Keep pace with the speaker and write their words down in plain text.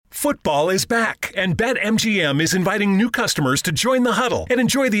Football is back, and BetMGM is inviting new customers to join the huddle and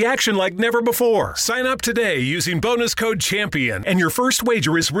enjoy the action like never before. Sign up today using bonus code CHAMPION, and your first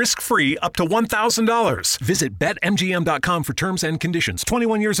wager is risk-free up to $1,000. Visit BetMGM.com for terms and conditions.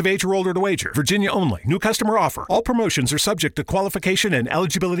 21 years of age or older to wager. Virginia only. New customer offer. All promotions are subject to qualification and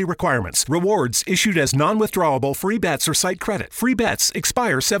eligibility requirements. Rewards issued as non-withdrawable free bets or site credit. Free bets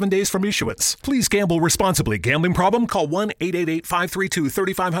expire 7 days from issuance. Please gamble responsibly. Gambling problem? Call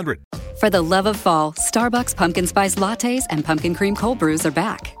 1-888-532-3500. For the love of fall, Starbucks pumpkin spice lattes and pumpkin cream cold brews are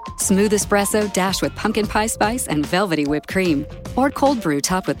back. Smooth espresso dashed with pumpkin pie spice and velvety whipped cream. Or cold brew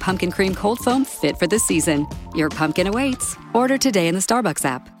topped with pumpkin cream cold foam fit for the season. Your pumpkin awaits. Order today in the Starbucks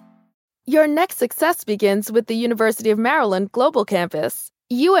app. Your next success begins with the University of Maryland Global Campus.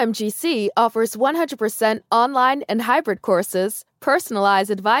 UMGC offers 100% online and hybrid courses, personalized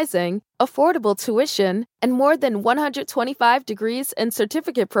advising, affordable tuition, and more than 125 degrees and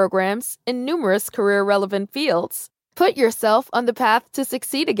certificate programs in numerous career-relevant fields. Put yourself on the path to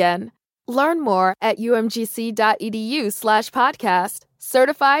succeed again. Learn more at umgc.edu/podcast.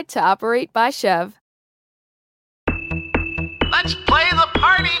 Certified to operate by Chev. Let's play the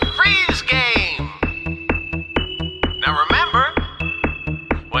party freeze game. Now remember,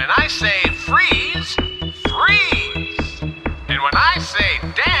 when I say freeze, freeze. And when I say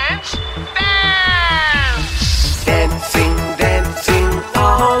dance, dance. Dancing, dancing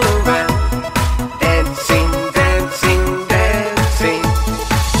all around. Dancing, dancing, dancing.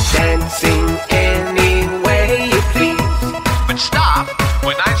 Dancing any way you please. But stop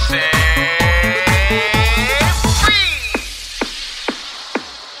when I say freeze.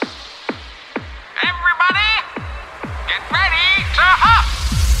 Everybody, get ready to hop.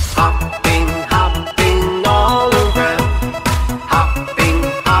 Hopping, hopping all around. Hopping,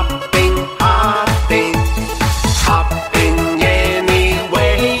 hopping, hopping. Hopping any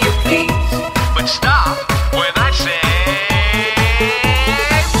way you please. But stop when I say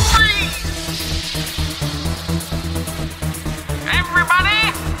freeze. Everybody,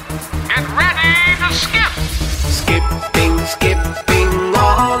 get ready to skip. Skipping, skipping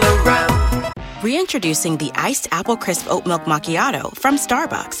all around. Reintroducing the iced apple crisp oat milk macchiato from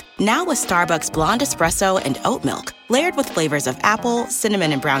Starbucks. Now with Starbucks blonde espresso and oat milk, layered with flavors of apple,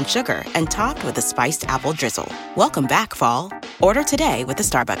 cinnamon, and brown sugar, and topped with a spiced apple drizzle. Welcome back, fall. Order today with the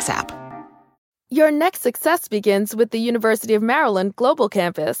Starbucks app. Your next success begins with the University of Maryland Global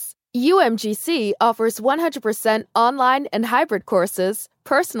Campus. UMGC offers 100% online and hybrid courses,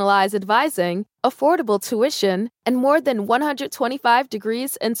 personalized advising, affordable tuition, and more than 125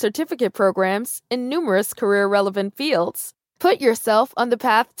 degrees and certificate programs in numerous career-relevant fields. Put yourself on the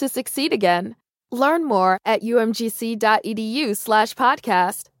path to succeed again. Learn more at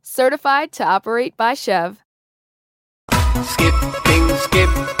umgc.edu/podcast. Certified to operate by Chev. Skipping,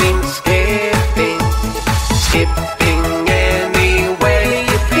 skipping, skipping. Skipping any way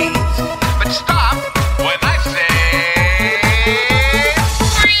you please. But stop when I say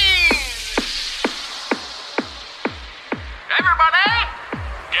freeze. Everybody,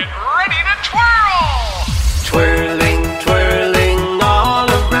 get ready to twirl. Twirling, twirling all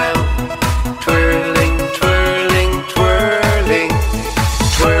around. Twirling, twirling, twirling.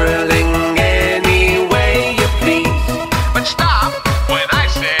 Twirling any way you please. But stop when I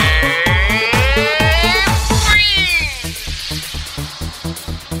say freeze.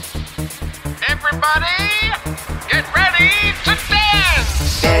 Everybody, get ready to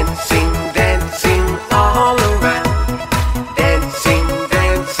dance. Dancing, dancing all around. Dancing,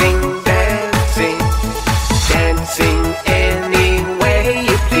 dancing, dancing. Dancing any way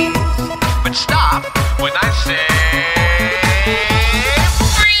you please. But stop when I say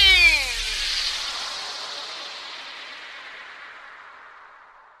freeze.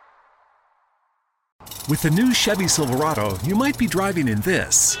 With the new Chevy Silverado, you might be driving in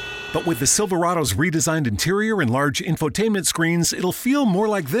this. But with the Silverado's redesigned interior and large infotainment screens, it'll feel more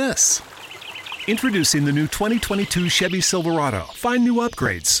like this. Introducing the new 2022 Chevy Silverado. Find new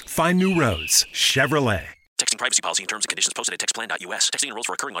upgrades. Find new roads. Chevrolet. Texting privacy policy and terms and conditions posted at textplan.us. Texting enrolls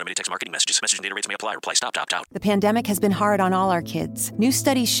for recurring automated text marketing messages. Message and data rates may apply. Reply stop to opt out. The pandemic has been hard on all our kids. New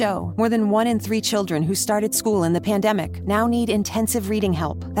studies show more than 1 in 3 children who started school in the pandemic now need intensive reading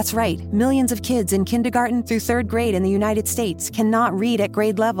help. That's right. Millions of kids in kindergarten through 3rd grade in the United States cannot read at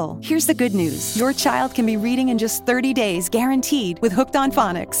grade level. Here's the good news. Your child can be reading in just 30 days, guaranteed, with Hooked on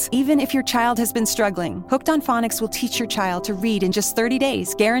Phonics. Even if your child has been struggling, Hooked on Phonics will teach your child to read in just 30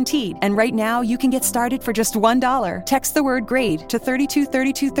 days, guaranteed. And right now, you can get started for just $1. Text the word GRADE to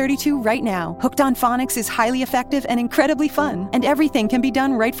 323232 right now. Hooked on Phonics is highly effective and incredibly fun, and everything can be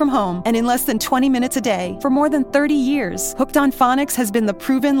done right from home and in less than 20 minutes a day for more than 30 years. Hooked on Phonics has been the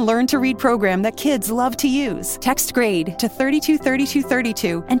proven learn-to-read program that kids love to use. Text GRADE to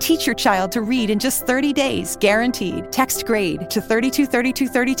 323232 and teach your child to read in just 30 days, guaranteed. Text GRADE to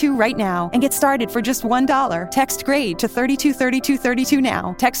 323232 right now and get started for just $1. Text GRADE to 323232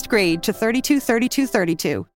 now. Text GRADE to 323232.